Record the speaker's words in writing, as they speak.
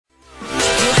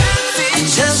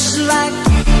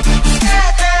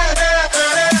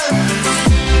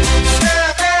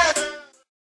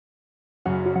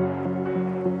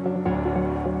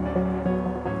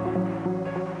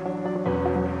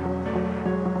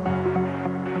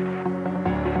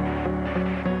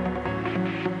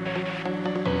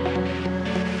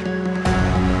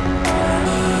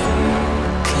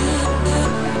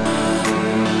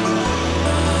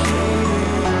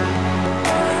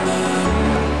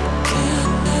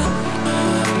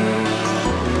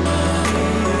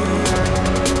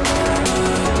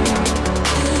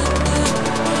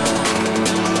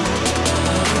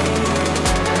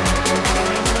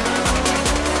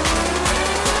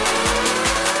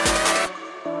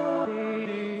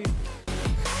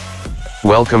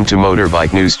Welcome to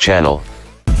Motorbike News channel.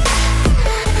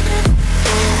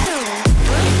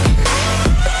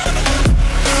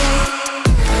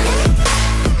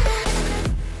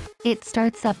 It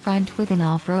starts up front with an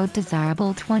off-road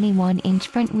desirable 21-inch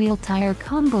front wheel tire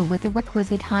combo with the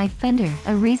requisite high fender,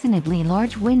 a reasonably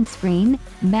large windscreen,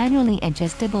 manually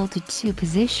adjustable to 2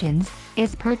 positions,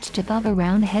 is perched above a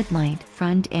round headlight.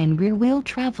 Front and rear wheel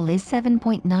travel is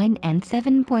 7.9 and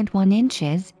 7.1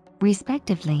 inches,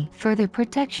 respectively. Further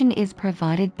protection is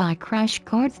provided by crash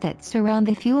guards that surround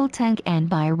the fuel tank and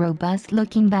by a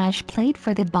robust-looking bash plate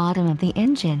for the bottom of the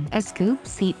engine. A scoop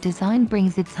seat design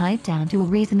brings its height down to a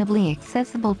reasonably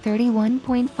accessible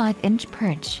 31.5-inch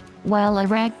perch, while a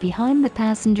rack behind the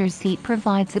passenger seat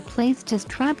provides a place to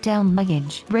strap down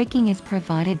luggage. Braking is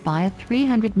provided by a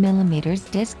 300mm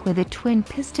disc with a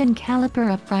twin-piston caliper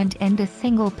up front and a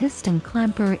single-piston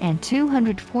clamper and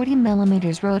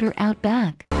 240mm rotor out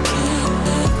back.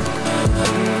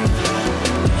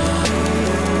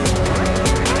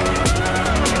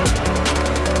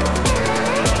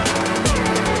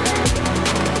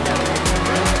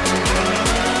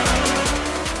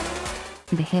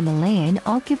 The Himalayan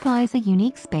occupies a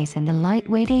unique space in the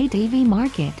lightweight ADV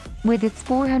market, with its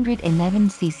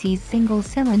 411cc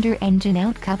single-cylinder engine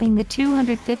outcupping the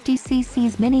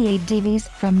 250cc mini-ADVs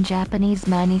from Japanese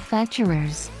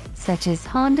manufacturers, such as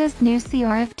Honda's new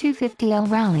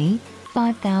CRF250L Rally,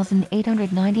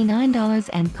 $5,899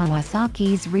 and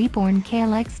Kawasaki's reborn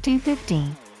KLX250,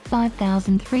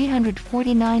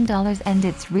 $5,349 and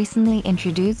its recently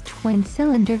introduced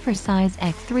twin-cylinder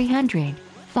Versys-X 300.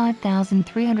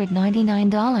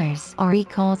 $5,399. RE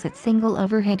calls its single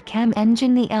overhead cam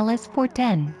engine the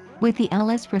LS410, with the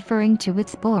LS referring to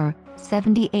its bore,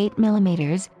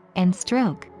 78mm, and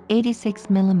stroke,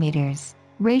 86mm,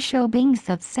 ratio being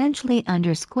substantially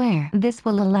under square. This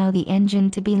will allow the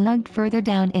engine to be lugged further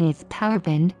down in its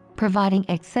powerband, providing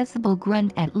accessible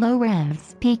grunt at low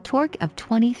revs. Peak torque of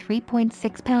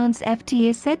 23.6 pounds-ft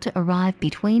is said to arrive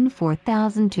between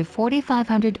 4,000 to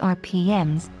 4,500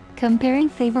 RPMs, comparing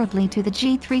favorably to the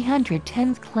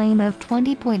G310's claim of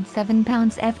 20.7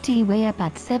 pounds-ft way up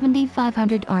at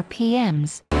 7,500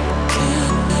 RPMs.